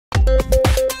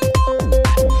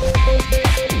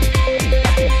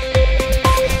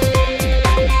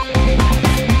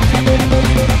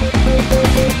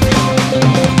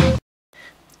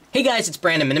Hey guys, it's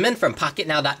Brandon Miniman from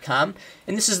Pocketnow.com,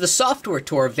 and this is the software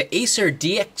tour of the Acer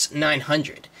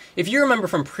DX900. If you remember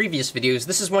from previous videos,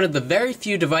 this is one of the very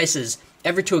few devices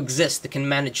ever to exist that can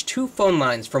manage two phone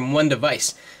lines from one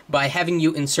device by having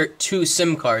you insert two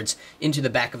SIM cards into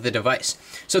the back of the device.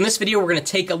 So in this video, we're going to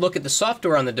take a look at the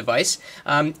software on the device.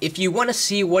 If you want to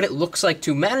see what it looks like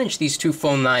to manage these two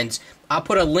phone lines, I'll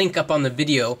put a link up on the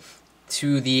video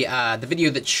to the video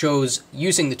that shows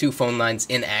using the two phone lines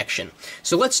in action.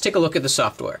 So let's take a look at the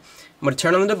software. I'm going to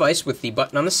turn on the device with the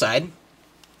button on the side,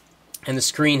 and the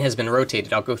screen has been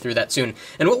rotated. I'll go through that soon.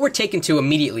 And what we're taken to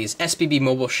immediately is SBB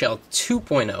Mobile Shell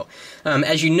 2.0.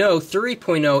 As you know,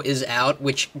 3.0 is out,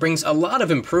 which brings a lot of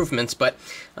improvements, but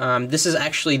this is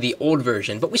actually the old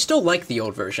version. But we still like the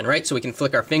old version, right? So we can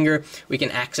flick our finger, we can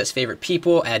access favorite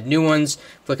people, add new ones,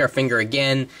 flick our finger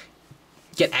again,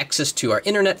 get access to our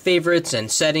internet favorites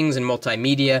and settings and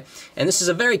multimedia, and this is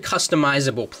a very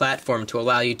customizable platform to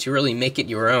allow you to really make it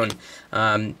your own.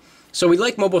 So we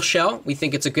like Mobile Shell. We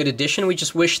think it's a good addition. We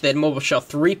just wish that Mobile Shell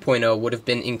 3.0 would have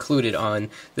been included on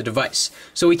the device.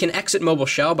 So we can exit Mobile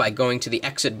Shell by going to the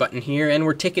exit button here, and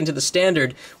we're taken to the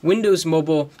standard Windows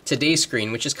Mobile Today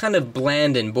screen, which is kind of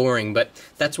bland and boring, but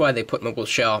that's why they put Mobile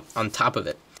Shell on top of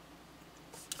it.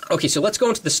 Okay, so let's go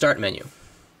into the Start menu.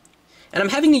 And I'm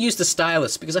having to use the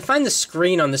stylus because I find the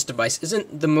screen on this device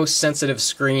isn't the most sensitive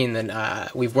screen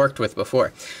that we've worked with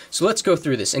before. So let's go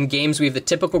through this. In games, we have the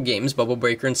typical games, Bubble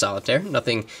Breaker and Solitaire.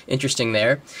 Nothing interesting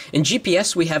there. In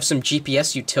GPS, we have some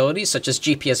GPS utilities, such as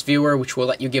GPS Viewer, which will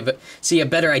let you see a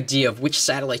better idea of which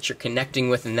satellites you're connecting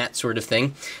with and that sort of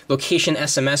thing. Location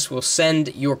SMS will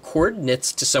send your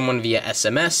coordinates to someone via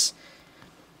SMS.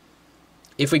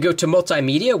 If we go to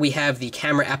multimedia, we have the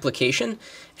camera application,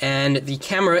 and the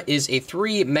camera is a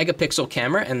 3 megapixel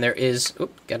camera, and there is,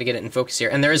 got to get it in focus here,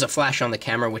 and there is a flash on the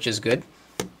camera, which is good,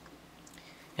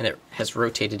 and it has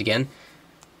rotated again.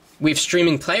 We have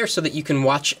streaming player so that you can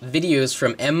watch videos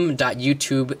from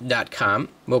m.youtube.com,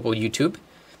 mobile YouTube.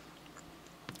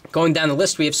 Going down the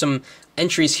list, we have some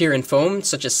entries here in Phone,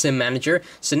 such as Sim Manager,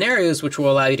 scenarios, which will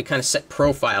allow you to kind of set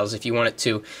profiles if you want it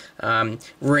to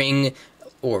ring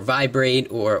or vibrate,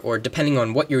 or depending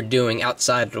on what you're doing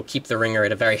outside, it'll keep the ringer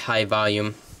at a very high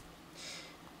volume.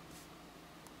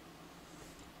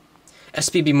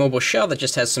 SBB Mobile Shell, that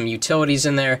just has some utilities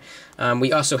in there.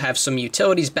 We also have some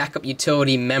utilities, backup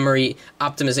utility, memory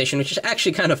optimization, which is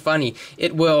actually kind of funny.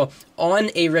 It will,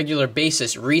 on a regular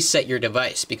basis, reset your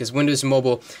device because Windows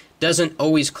Mobile doesn't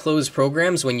always close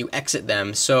programs when you exit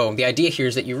them. So the idea here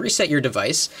is that you reset your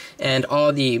device and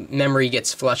all the memory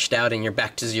gets flushed out and you're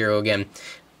back to zero again.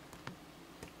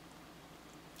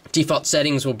 Default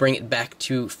settings will bring it back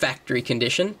to factory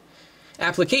condition.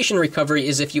 Application recovery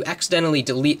is if you accidentally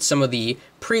delete some of the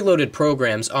preloaded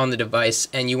programs on the device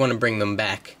and you want to bring them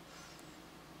back.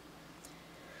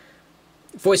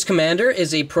 Voice Commander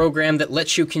is a program that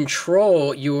lets you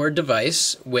control your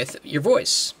device with your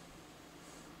voice.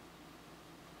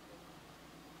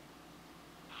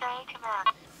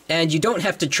 And you don't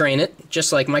have to train it,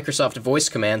 just like Microsoft Voice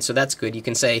Command, so that's good. You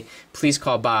can say, please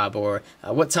call Bob, or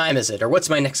what time is it, or what's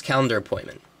my next calendar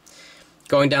appointment.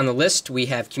 Going down the list, we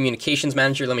have Communications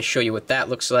Manager. Let me show you what that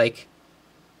looks like.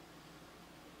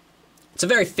 It's a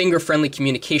very finger-friendly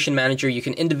communication manager. You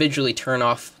can individually turn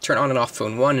on and off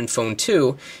Phone 1 and Phone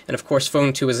 2, and of course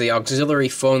Phone 2 is the auxiliary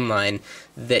phone line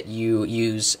that you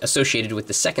use associated with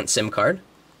the second SIM card.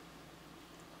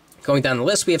 Going down the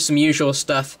list, we have some usual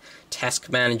stuff, Task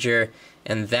Manager,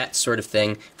 and that sort of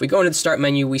thing. If we go into the Start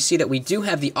menu, we see that we do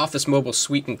have the Office Mobile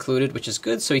Suite included, which is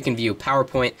good, so you can view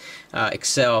PowerPoint,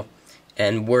 Excel,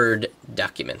 and Word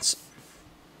documents.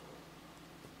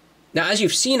 Now, as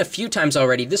you've seen a few times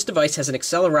already, this device has an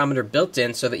accelerometer built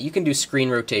in so that you can do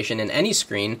screen rotation in any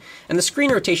screen, and the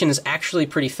screen rotation is actually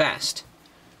pretty fast.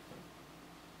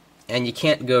 And you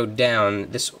can't go down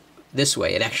this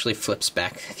way, it actually flips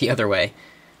back the other way.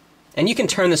 And you can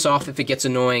turn this off if it gets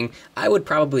annoying. I would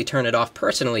probably turn it off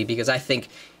personally because I think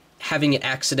having it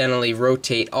accidentally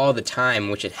rotate all the time,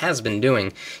 which it has been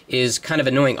doing, is kind of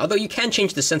annoying. Although you can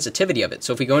change the sensitivity of it.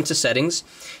 So if we go into Settings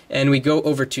and we go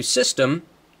over to System,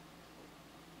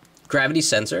 Gravity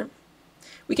Sensor,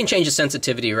 we can change the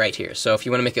sensitivity right here. So if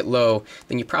you want to make it low,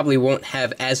 then you probably won't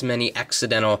have as many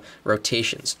accidental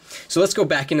rotations. So let's go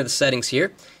back into the settings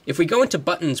here. If we go into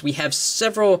buttons, we have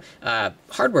several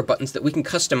hardware buttons that we can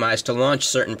customize to launch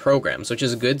certain programs, which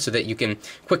is good so that you can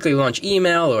quickly launch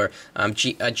email or a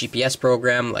GPS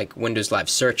program like Windows Live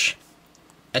Search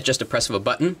at just a press of a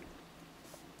button.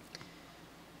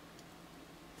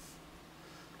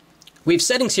 We have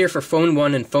settings here for Phone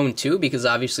 1 and Phone 2 because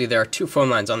obviously there are two phone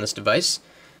lines on this device.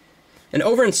 And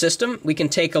over in System, we can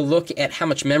take a look at how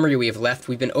much memory we have left.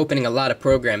 We've been opening a lot of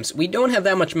programs. We don't have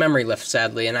that much memory left,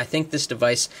 sadly, and I think this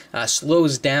device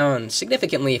slows down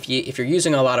significantly if you're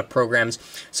using a lot of programs.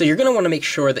 So you're going to want to make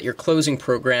sure that you're closing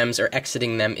programs or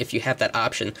exiting them if you have that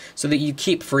option, so that you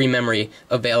keep free memory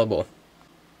available.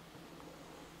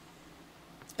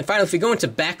 And finally, if we go into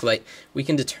backlight, we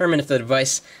can determine if the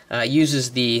device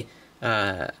uses the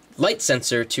light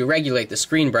sensor to regulate the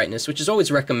screen brightness, which is always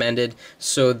recommended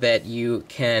so that you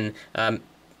can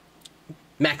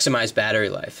maximize battery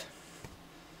life.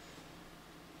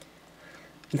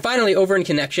 And finally, over in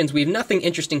connections, we have nothing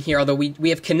interesting here, although we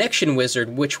have Connection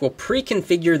Wizard, which will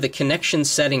pre-configure the connection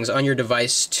settings on your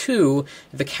device to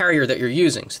the carrier that you're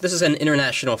using. So this is an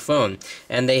international phone,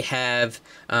 and they have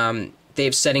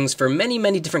settings for many,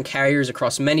 many different carriers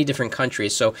across many different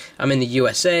countries. So I'm in the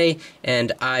USA,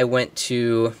 and I went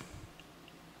to...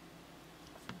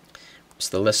 Oops,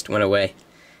 the list went away.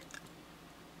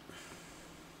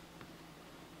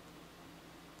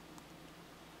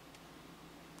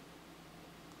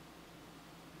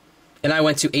 And I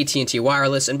went to AT&T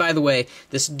Wireless, and by the way,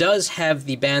 this does have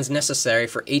the bands necessary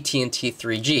for AT&T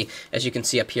 3G. As you can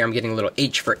see up here, I'm getting a little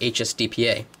H for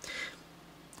HSDPA.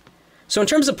 So in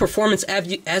terms of performance,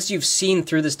 as you've seen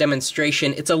through this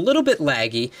demonstration, it's a little bit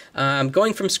laggy.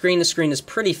 Going from screen to screen is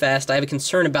pretty fast. I have a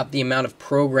concern about the amount of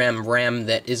program RAM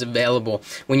that is available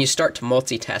when you start to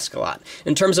multitask a lot.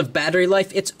 In terms of battery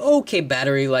life, it's okay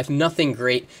battery life, nothing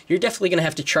great. You're definitely going to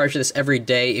have to charge this every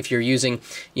day if you're using,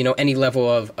 any level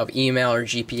of email or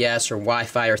GPS or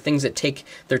Wi-Fi or things that take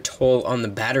their toll on the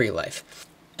battery life.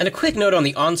 And a quick note on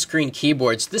the on-screen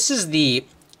keyboards. This is the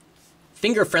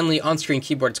finger-friendly on-screen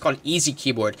keyboard. It's called Easy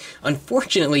Keyboard.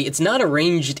 Unfortunately, it's not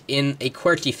arranged in a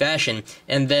QWERTY fashion,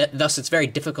 and thus it's very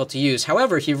difficult to use.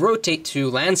 However, if you rotate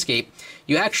to landscape,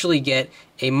 you actually get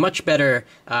a much better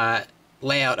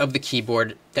layout of the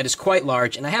keyboard that is quite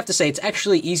large, and I have to say it's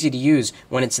actually easy to use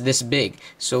when it's this big.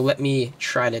 So let me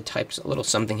try to type a little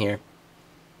something here.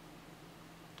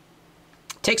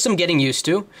 Takes some getting used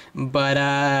to,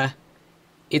 but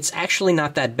it's actually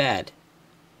not that bad.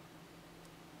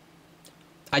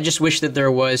 I just wish that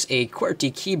there was a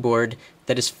QWERTY keyboard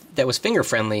that was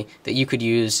finger-friendly that you could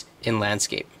use in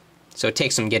landscape. So it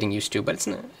takes some getting used to, but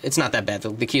it's not that bad.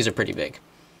 The keys are pretty big.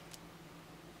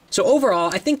 So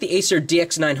overall, I think the Acer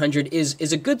DX900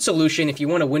 is a good solution if you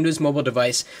want a Windows mobile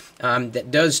device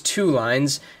that does 2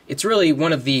 lines. It's really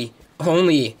one of the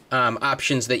only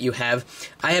options that you have.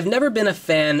 I have never been a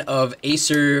fan of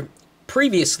Acer.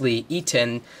 Previously,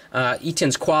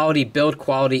 E10's build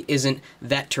quality isn't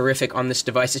that terrific on this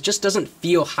device. It just doesn't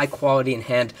feel high quality in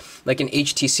hand like an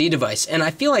HTC device. And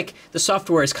I feel like the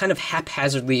software is kind of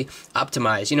haphazardly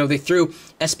optimized. They threw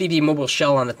SBB Mobile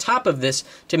Shell on the top of this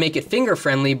to make it finger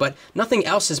friendly, but nothing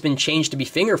else has been changed to be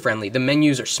finger friendly. The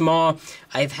menus are small.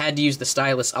 I've had to use the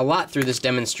stylus a lot through this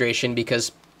demonstration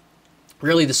because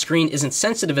really the screen isn't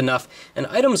sensitive enough and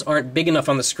items aren't big enough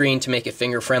on the screen to make it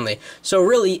finger friendly. So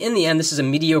really, in the end, this is a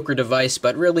mediocre device,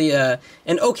 but really an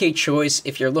okay choice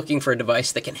if you're looking for a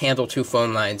device that can handle 2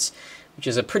 phone lines, which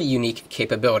is a pretty unique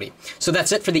capability. So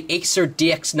that's it for the Acer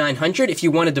DX900. If you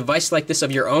want a device like this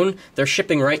of your own, they're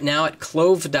shipping right now at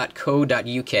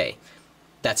clove.co.uk.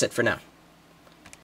 That's it for now.